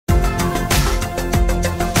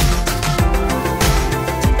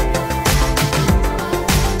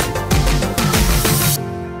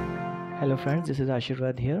friends, this is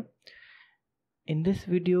Ashirwad here. In this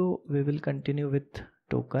video we will continue with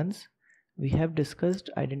tokens. We have discussed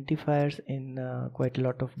identifiers in quite a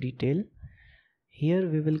lot of detail. Here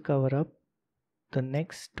we will cover up the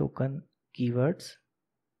next token keywords,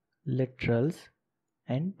 literals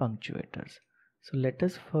and punctuators. So let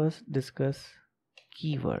us first discuss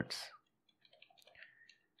keywords.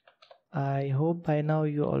 I hope by now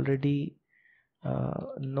you already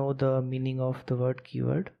know the meaning of the word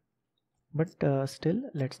keyword, but still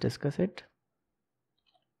let's discuss it.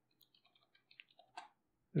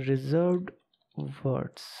 Reserved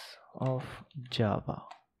words of Java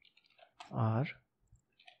are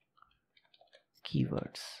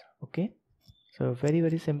keywords. Okay, so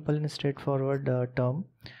very simple and straightforward term.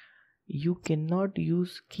 You cannot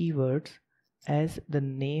use keywords as the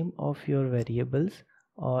name of your variables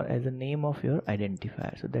or as the name of your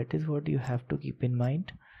identifier. So that is what you have to keep in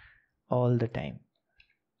mind all the time.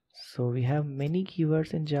 So we have many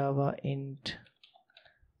keywords in Java: int,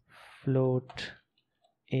 float,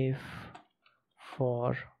 if,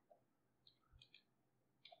 for,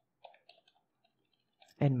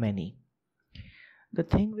 and many. The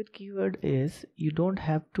thing with keyword is you don't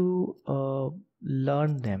have to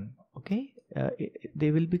learn them. Okay,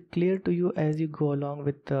 they will be clear to you as you go along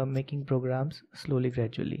with making programs slowly,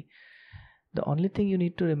 gradually. The only thing you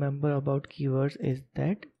need to remember about keywords is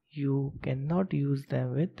that you cannot use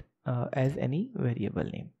them with as any variable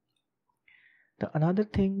name. The another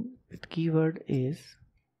thing with keyword is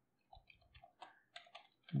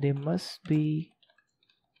they must be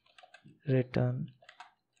written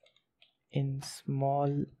in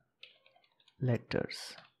small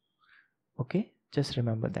letters. Okay, just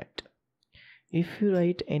remember that. If you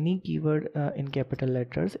write any keyword in capital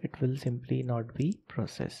letters, it will simply not be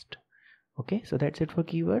processed. Okay, so that's it for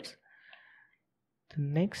keywords. The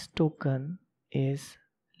next token is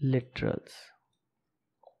literals.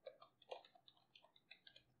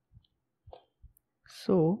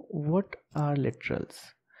 So what are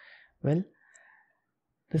literals? Well,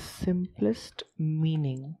 the simplest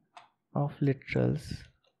meaning of literals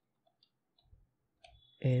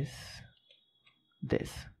is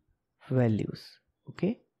this: values.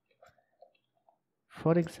 Okay,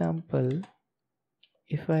 for example,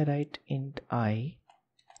 if I write int I,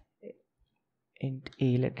 int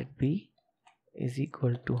a, let it be, is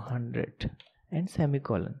equal to 100 and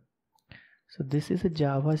semicolon. So this is a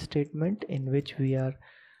Java statement in which we are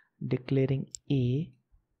declaring a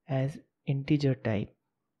as integer type.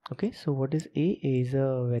 Okay, so what is a? A is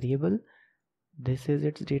a variable, this is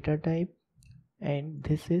its data type, and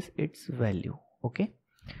this is its value. Okay,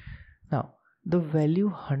 now the value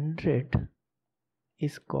 100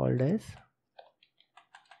 is called as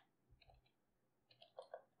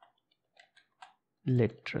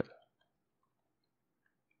literal.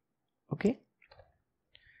 Okay,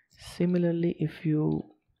 similarly, if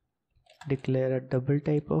you declare a double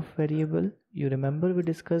type of variable, you remember we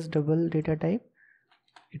discussed double data type,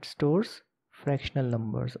 it stores fractional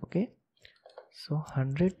numbers. Okay, so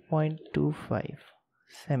 100.25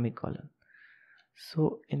 semicolon.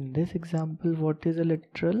 So in this example, what is a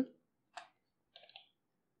literal?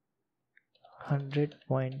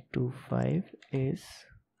 100.25 is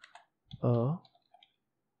a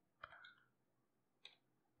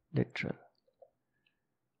literal.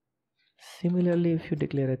 Similarly, if you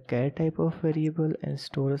declare a char type of variable and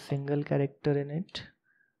store a single character in it,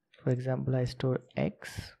 for example, I store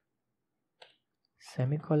x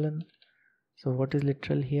semicolon. So what is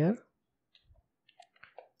literal here?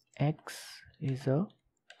 X is a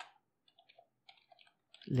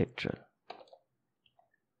literal.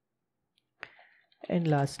 And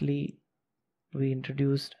lastly, we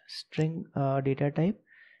introduced string data type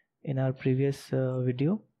in our previous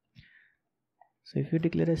video. So if you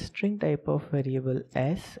declare a string type of variable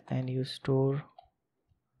s and you store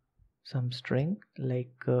some string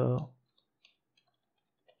like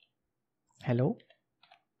hello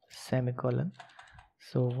semicolon,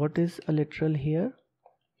 so what is a literal here?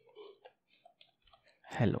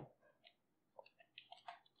 Hello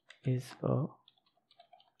is a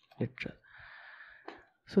literal.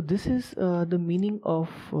 So this is the meaning of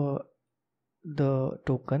the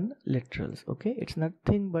token literals. Okay, it's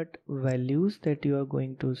nothing but values that you are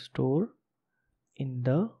going to store in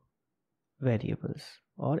the variables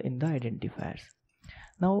or in the identifiers.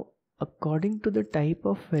 Now according to the type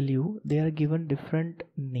of value, they are given different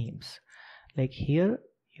names. Like here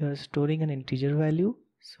you are storing an integer value,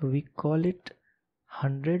 so we call it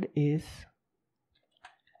 100 is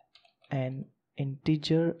an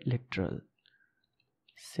integer literal.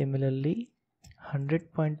 Similarly,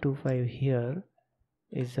 100.25 here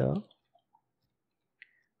is a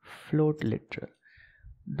float literal.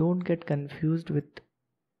 Don't get confused with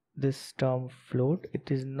this term float.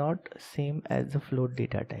 It is not same as the float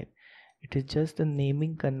data type. It is just the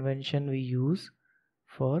naming convention we use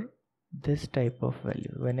for this type of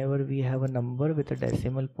value. Whenever we have a number with a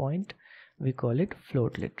decimal point, we call it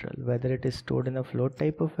float literal. Whether it is stored in a float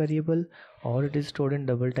type of variable or it is stored in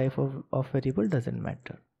double type of variable doesn't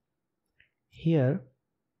matter. Here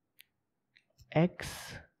X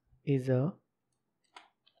is a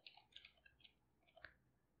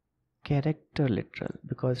character literal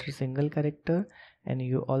because it's a single character, and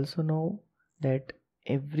you also know that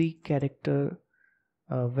every character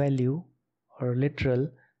value or literal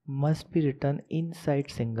must be written inside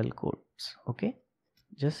single quotes, okay,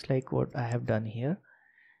 just like what I have done here.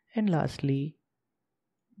 And lastly,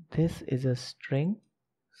 this is a string,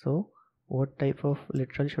 so what type of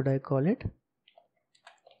literal should I call it?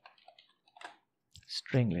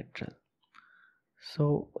 String literal.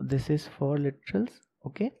 So this is for literals,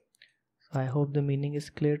 okay. So I hope the meaning is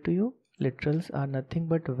clear to you. Literals are nothing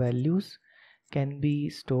but values can be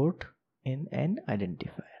stored in an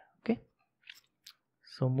identifier, okay.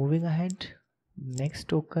 So moving ahead, next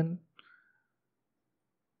token,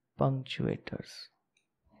 punctuators.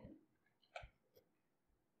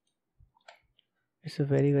 It's a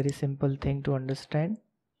very simple thing to understand.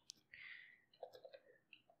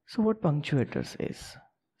 So what punctuators is?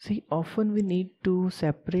 See, often we need to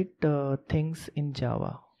separate things in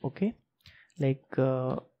Java, okay, like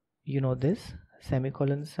you know this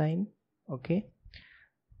semicolon sign, okay.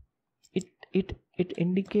 It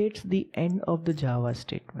indicates the end of the Java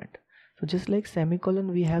statement. So just like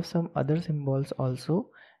semicolon, we have some other symbols also,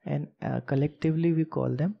 and collectively we call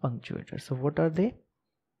them punctuators. So what are they?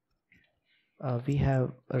 We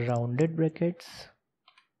have rounded brackets,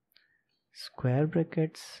 square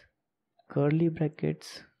brackets, curly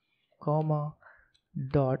brackets, comma,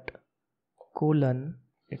 dot, colon,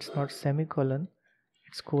 it's not semicolon,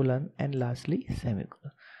 it's colon, and lastly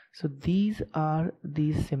semicolon. So these are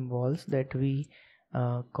these symbols that we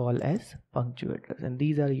call as punctuators, and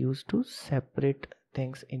these are used to separate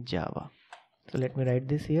things in Java. So let me write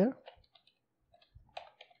this here.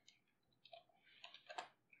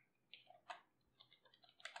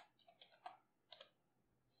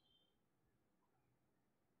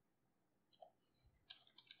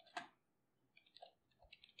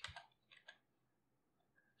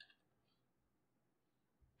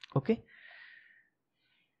 Okay,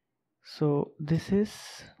 so this is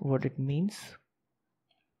what it means,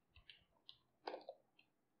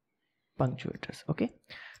 punctuators, okay.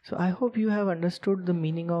 So I hope you have understood the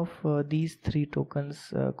meaning of these three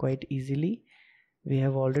tokens quite easily. We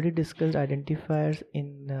have already discussed identifiers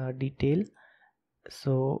in detail.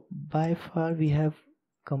 So by far we have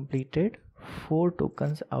completed 4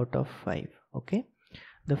 tokens out of 5, okay.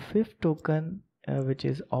 The 5th token which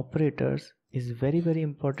is operators is very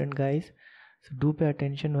important, guys. So do pay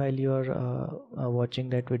attention while you are watching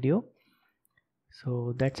that video.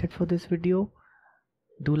 So that's it for this video.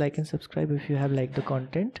 Do like and subscribe if you have liked the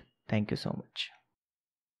content. Thank you so much.